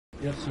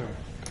Yes, sir.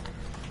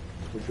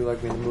 Would you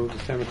like me to move the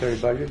cemetery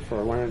budget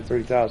for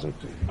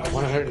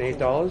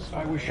 $130,108?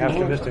 I wish you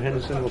After would. Mr.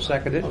 Henderson will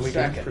second it, and we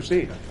can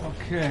proceed.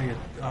 Okay,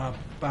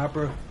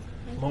 Barbara,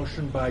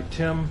 motion by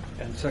Tim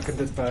and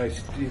seconded by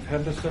Steve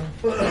Henderson.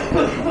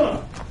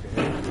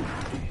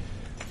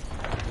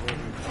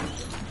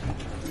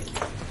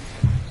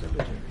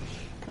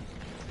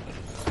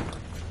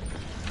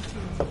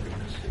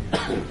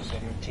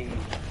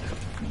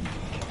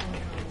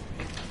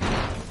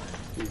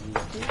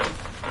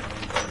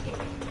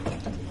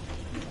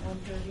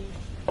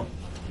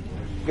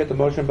 Get the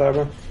motion,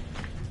 Barbara?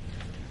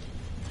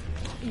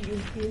 You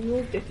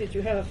moved it. Did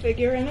you have a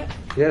figure in it?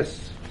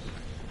 Yes,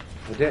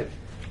 I did.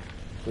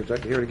 Would you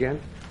like to hear it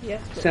again?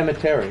 Yes. please.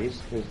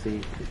 Cemeteries is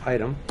the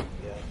item.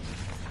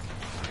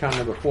 Account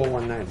number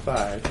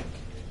 4195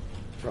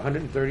 for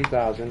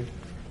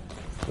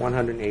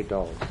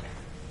 $130,108.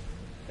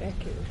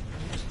 Thank you.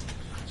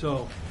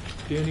 So,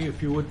 Danny,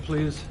 if you would,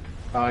 please.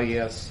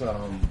 Yes.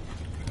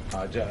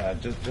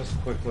 Just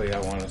quickly, I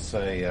want to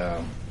say,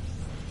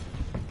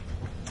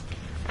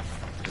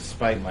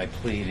 despite my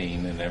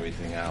pleading and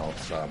everything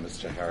else,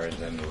 Mr.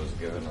 Harrington was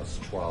giving us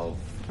 12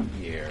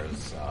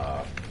 years.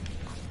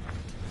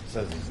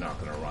 Says he's not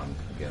going to run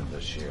again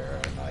this year,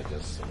 and I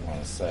just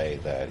want to say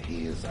that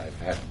I've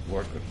had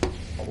worked with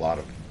a lot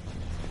of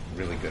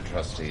really good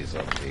trustees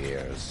over the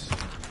years,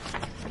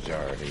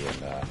 majority,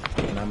 and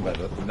none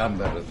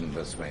better than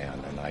this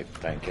man, and I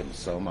thank him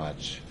so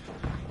much.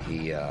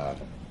 He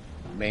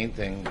main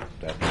thing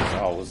that he's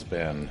always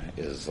been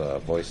is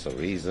voice of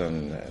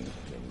reason and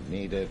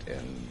needed,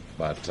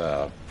 but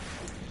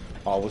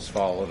always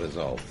followed his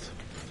oath.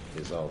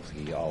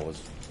 He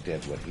always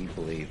did what he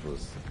believed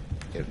was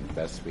in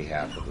best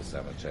behalf of the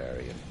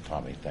cemetery. And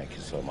Tommy, thank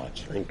you so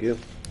much. Thank you.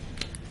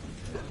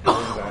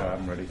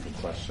 I'm ready for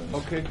questions.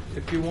 Okay,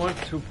 if you want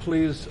to,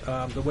 please,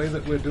 the way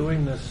that we're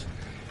doing this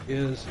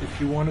is if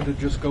you wanted to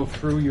just go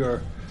through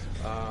your,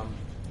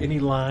 any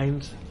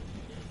lines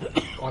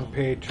on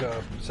page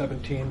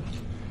 17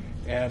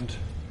 and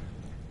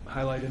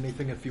highlight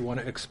anything if you want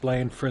to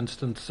explain. For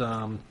instance,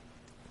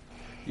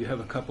 you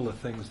have a couple of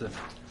things that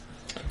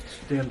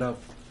stand out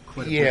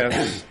quite a bit.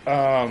 Yes.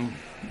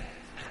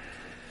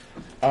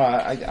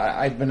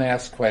 I've been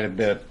asked quite a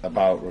bit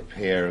about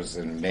repairs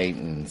and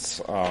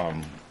maintenance.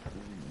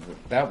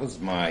 That was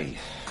my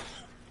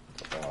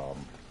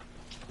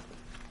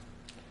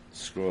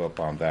screw up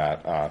on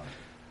that.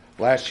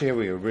 Last year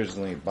we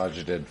originally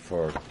budgeted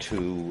for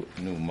 2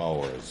 new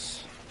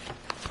mowers.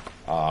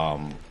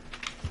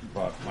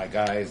 But my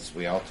guys,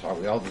 we all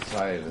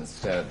decided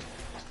instead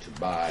to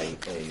buy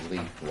a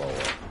leaf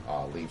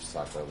blower, leaf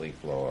sucker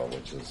leaf blower,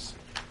 which has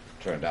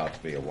turned out to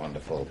be a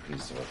wonderful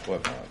piece of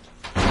equipment.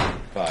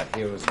 But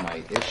here was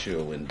my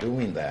issue in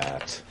doing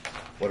that.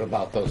 What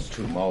about those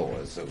 2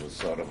 mowers? It was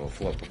sort of a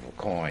flip of a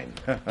coin,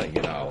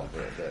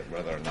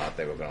 whether or not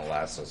they were going to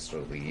last us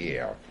through the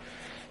year.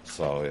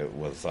 So it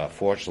was,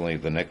 fortunately,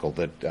 the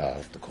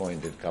coin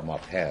did come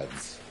up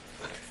heads.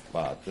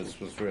 But this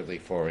was really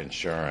for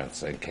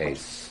insurance in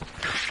case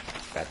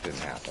that didn't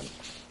happen.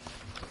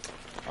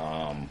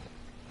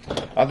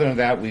 Other than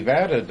that, we've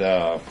added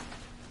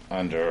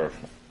under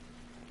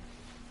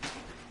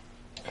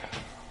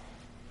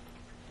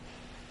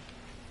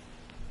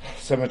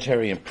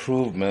cemetery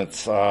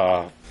improvements,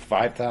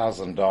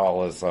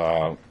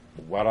 $5,000.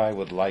 What I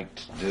would like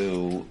to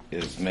do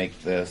is make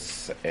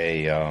this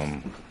a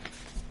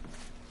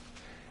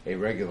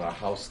regular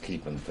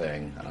housekeeping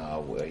thing.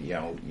 We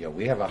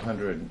have a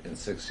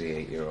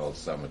 168-year-old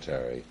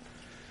cemetery.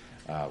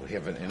 We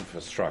have an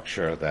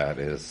infrastructure that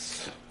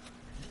is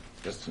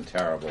just in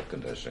terrible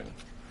condition.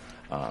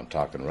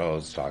 Talking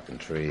roads, talking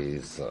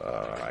trees,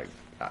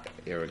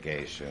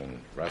 irrigation,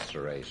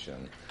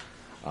 restoration.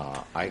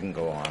 I can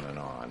go on and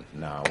on.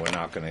 Now, we're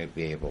not going to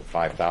be able,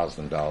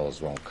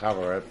 $5,000 won't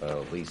cover it, but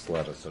at least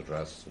let us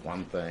address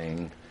one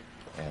thing,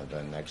 and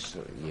then next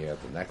year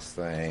the next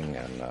thing,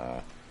 and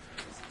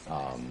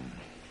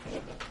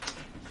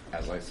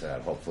as I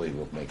said, hopefully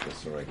we'll make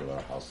this a regular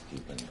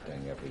housekeeping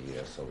thing every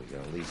year so we can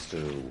at least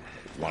do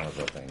one of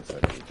the things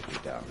that need to be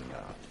done.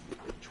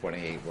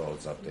 28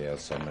 roads up there,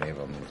 so many of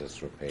them in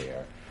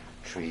disrepair,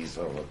 trees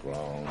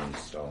overgrown,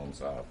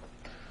 stones up.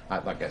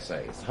 Like I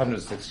say, it's a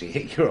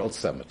 168-year-old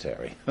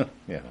cemetery.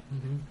 Yeah.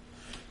 Mm-hmm.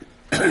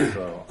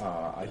 So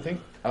I think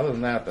other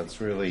than that,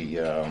 that's really,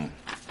 I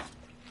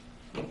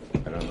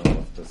don't know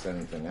if there's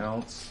anything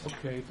else.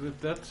 Okay,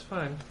 that's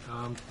fine.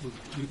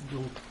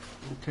 We'll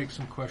take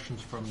some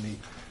questions from the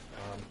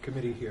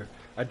committee here.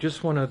 I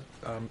just want to,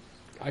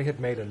 I had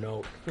made a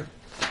note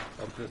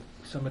of the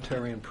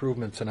cemetery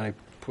improvements, and I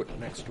put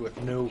next to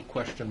it new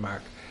question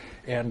mark.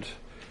 And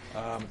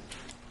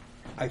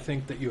I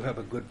think that you have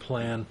a good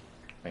plan.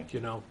 Thank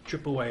you.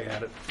 Chip away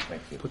at it.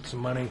 Thank you. Put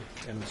some money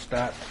and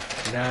start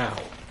now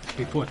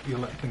before you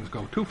let things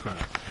go too far.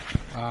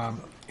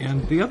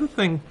 And the other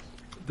thing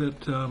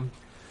that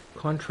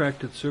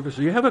contracted services,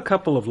 you have a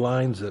couple of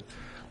lines that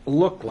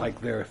look like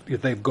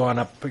they've gone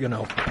up,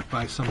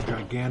 by some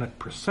gigantic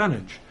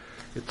percentage.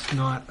 it's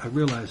not, I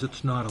realize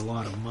it's not a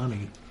lot of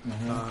money,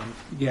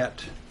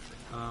 yet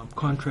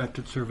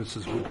contracted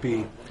services would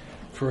be,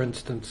 for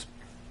instance,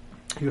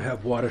 you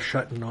have water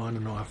shutting on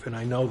and off, and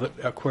I know that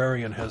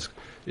Aquarian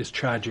is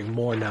charging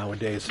more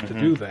nowadays to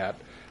do that.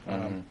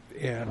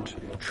 And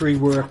tree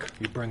work,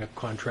 you bring a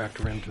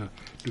contractor in to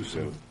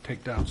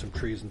take down some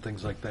trees and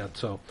things like that.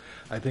 So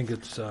I think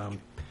it's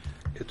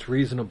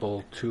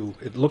reasonable to,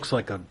 it looks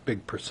like a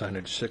big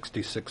percentage,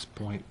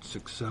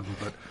 66.67,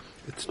 but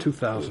it's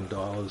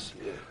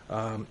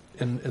 $2,000.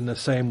 And the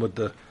same with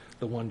the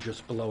one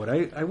just below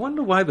it. I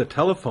wonder why the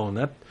telephone,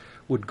 that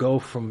would go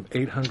from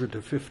 800 to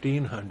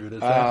 1,500. Is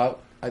that?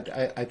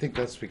 I think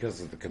that's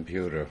because of the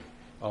computer.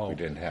 Oh. We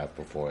didn't have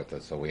before,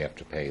 so we have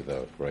to pay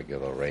the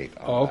regular rate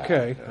on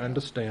Okay, that. I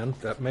understand.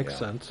 That makes Yeah.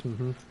 sense.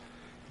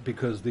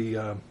 Because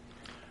are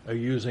you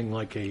using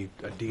like a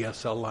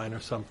DSL line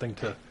or something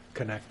to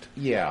connect?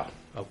 Yeah.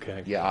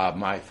 Okay. Yeah,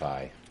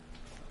 MiFi.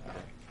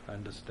 I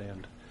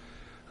understand.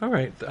 All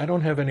right. I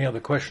don't have any other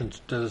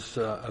questions.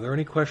 Are there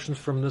any questions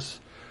from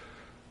this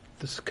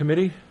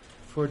committee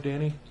for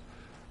Danny?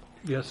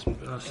 Yes,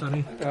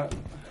 Sonny?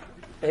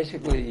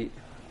 Basically,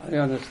 I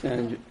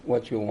understand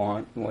what you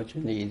want and what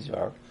your needs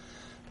are,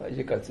 but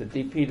you got the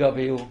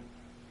DPW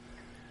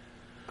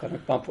going to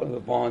come up with a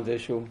bond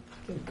issue.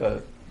 You've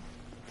got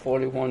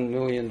 $41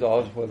 million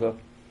worth of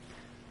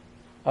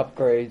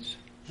upgrades.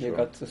 You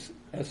got the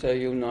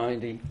SAU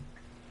 90,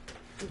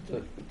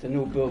 the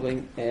new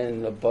building,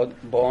 and the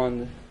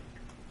bond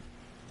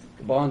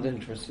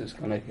interest is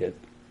going to hit.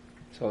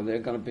 So they're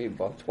going to be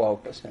about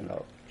 12%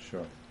 up.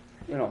 Sure.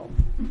 You know,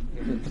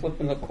 you've been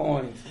flipping the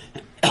coin.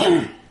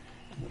 I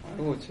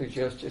would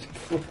suggest just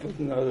flip it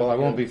another. Well, I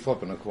won't be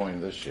flipping a coin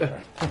this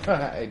year.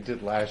 I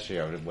did last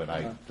year when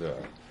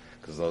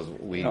because I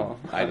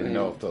didn't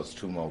know if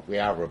those we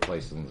are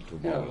replacing the two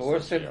Yeah,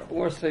 motors this year.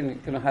 worst thing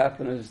that's going to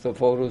happen is the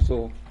voters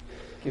will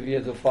give you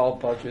a default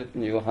budget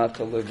and you'll have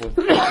to live with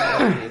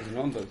these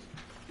numbers.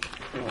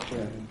 You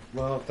know,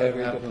 Well, if that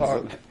every happens,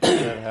 department. that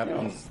You know,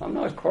 happens. I'm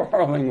not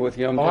quarreling with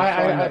you. I'm Oh, just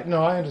trying to,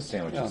 no, I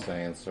understand what Yeah. you're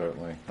saying,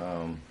 certainly.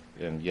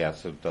 And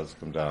yes, it does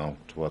come down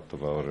to what the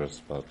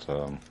voters, but,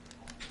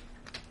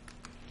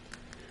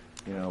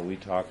 we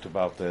talked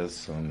about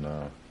this, and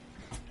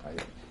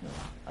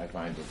I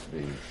find it to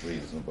be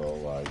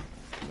reasonable.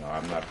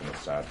 I'm not going to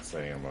start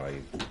saying what I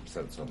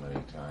said so many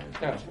times.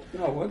 yeah,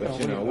 no, we're But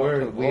going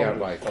to we are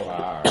by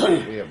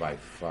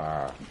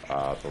far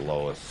the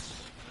lowest.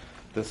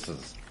 This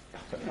is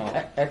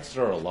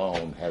extra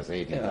alone has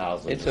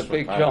 80,000. It's a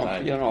big jump,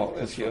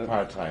 It's for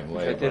part-time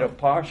labor. If they did a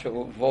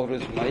partial,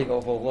 voters might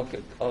overlook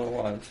it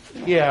otherwise.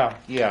 Yeah.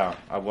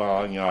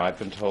 Well, I've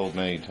been told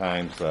many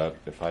times that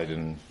if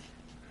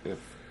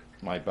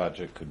my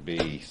budget could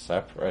be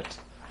separate,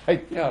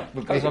 Yeah,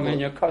 because,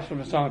 your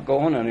customers aren't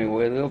going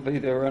anywhere. They'll be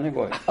there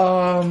anyway.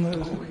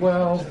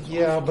 well,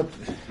 yeah, but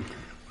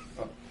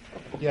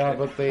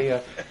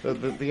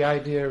the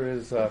idea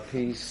is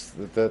peace.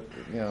 That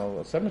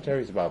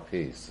cemetery is about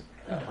peace.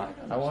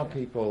 I want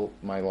people,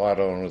 my lot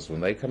owners,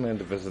 when they come in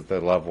to visit their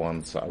loved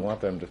ones, I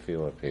want them to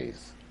feel at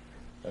peace.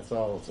 That's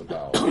all it's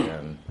about.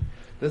 And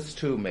this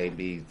too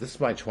this is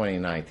my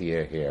 29th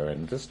year here,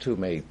 and this too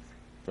may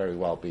very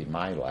well be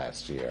my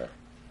last year.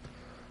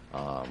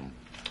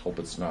 Hope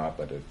it's not,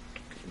 but it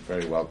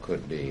very well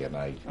could be. And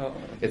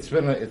it's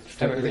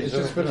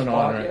just been an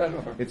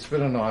honor. It's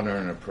been an honor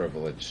and a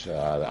privilege.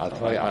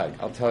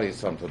 I'll tell you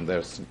something.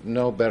 There's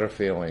no better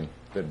feeling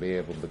than be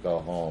able to go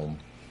home,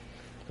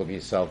 look at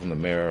yourself in the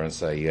mirror, and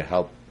say you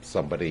helped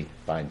somebody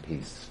find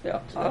peace. Yeah,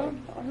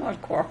 I'm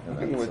not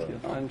quarreling with you.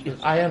 I'm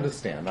just. I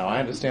understand. No, I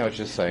understand what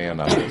you're saying.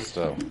 I'm just.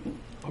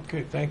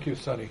 Okay, thank you,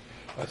 Sonny.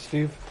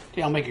 Steve?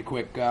 Yeah, I'll make it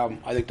quick. I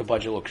think the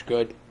budget looks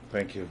good.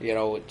 Thank you.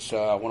 It's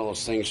one of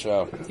those things,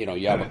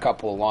 you have a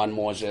couple of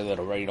lawnmowers there that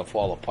are ready to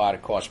fall apart.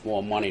 It costs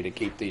more money to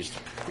keep these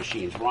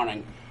machines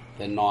running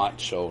than not.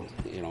 So,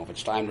 if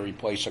it's time to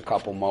replace a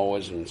couple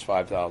mowers and it's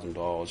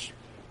 $5,000,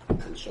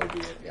 then so be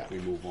it. Yeah. We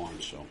move on.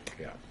 So,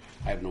 Yeah.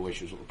 I have no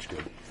issues. It looks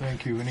good.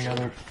 Thank you. Any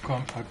other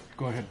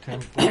go ahead,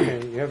 Tim.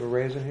 Okay, you have a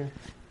raise in here?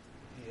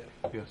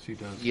 Yes, he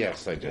does.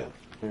 Yes, I do.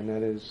 And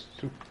that is?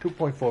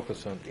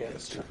 2.4%.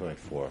 Yes,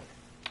 2.4.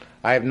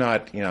 I have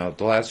not, the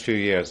last few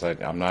years,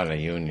 I'm not in a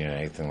union or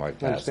anything like that,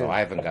 so Understand. I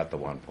haven't got the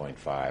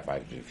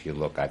 1.5. If you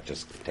look, I've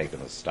just taken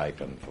a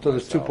stipend for So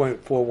this myself.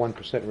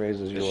 2.41%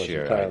 raise is yours This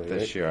year, entirely,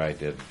 this right? year I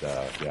did,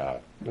 yeah.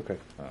 Okay.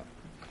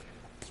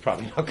 It's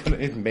probably not going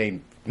to, it may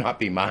not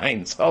be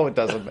mine, so it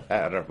doesn't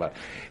matter, but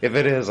if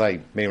it is, I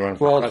may run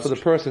for Well, it's for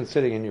the person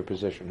sitting in your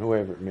position,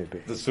 whoever it may be.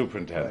 the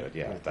superintendent,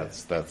 yeah,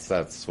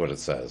 that's what it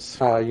says.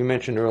 You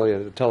mentioned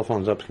earlier the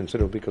telephone's up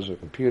considerably because of the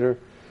computer.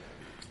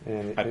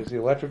 And is the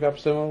electric up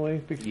similarly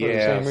for the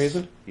same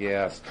reason?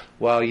 Yes.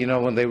 Well,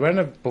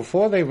 when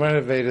before they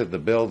renovated the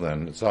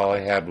building, it's all I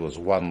had was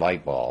one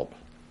light bulb,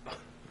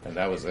 and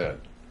that was it.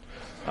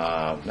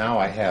 Now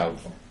I have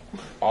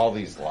all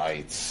these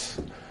lights.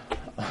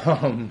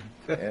 And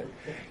the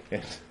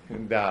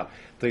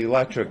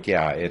electric,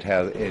 it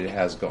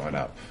has gone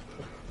up.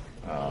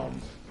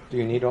 Do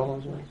you need all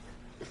those ones?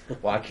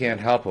 Well, I can't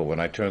help it when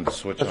I turn the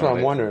switch on. That's what I'm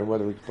it- wondering,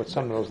 whether we could put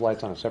some of those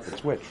lights on a separate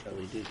switch.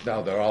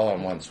 No, they're all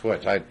on one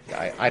switch.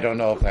 I don't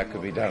know if that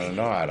could be done or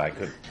not. I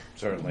could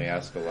certainly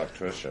ask an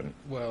electrician.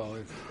 Well,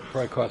 it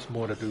probably costs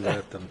more to do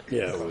that than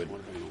Yeah, it would.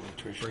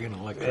 bring an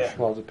electrician.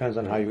 Well, it depends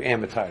on how you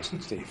amortize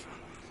it, Steve.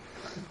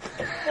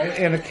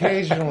 And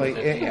occasionally,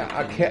 if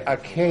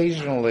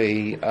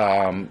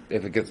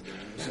it gets,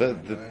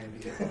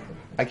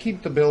 I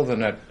keep the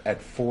building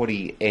at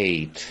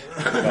 48,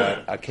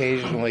 but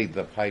occasionally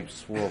the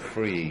pipes will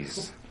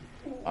freeze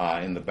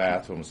in the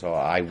bathroom. So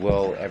I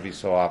will every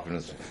so often.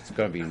 It's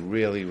going to be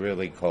really,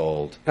 really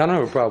cold. I don't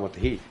have a problem with the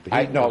heat. The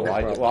I heat know. is no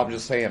problem. Well, I'm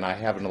just saying I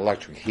have an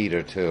electric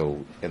heater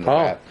too in the Oh.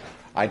 bath.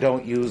 I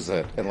don't use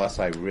it unless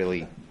I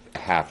really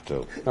have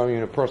to. Oh, you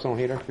need a personal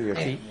heater for your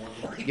heat?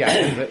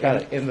 Yeah,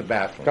 in the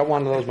bathroom. Got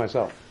one of those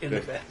myself.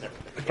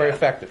 Very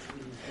effective.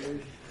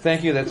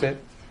 Thank you, that's it.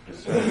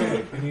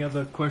 Any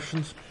other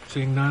questions?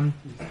 Seeing none?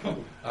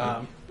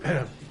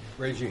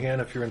 Raise your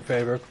hand if you're in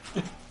favor.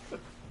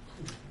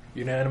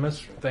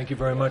 Unanimous. Thank you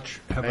very much.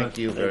 Have Thank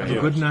you very have a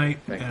much. good night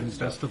Thank you, and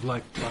sir. best of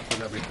luck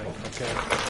with everything, okay?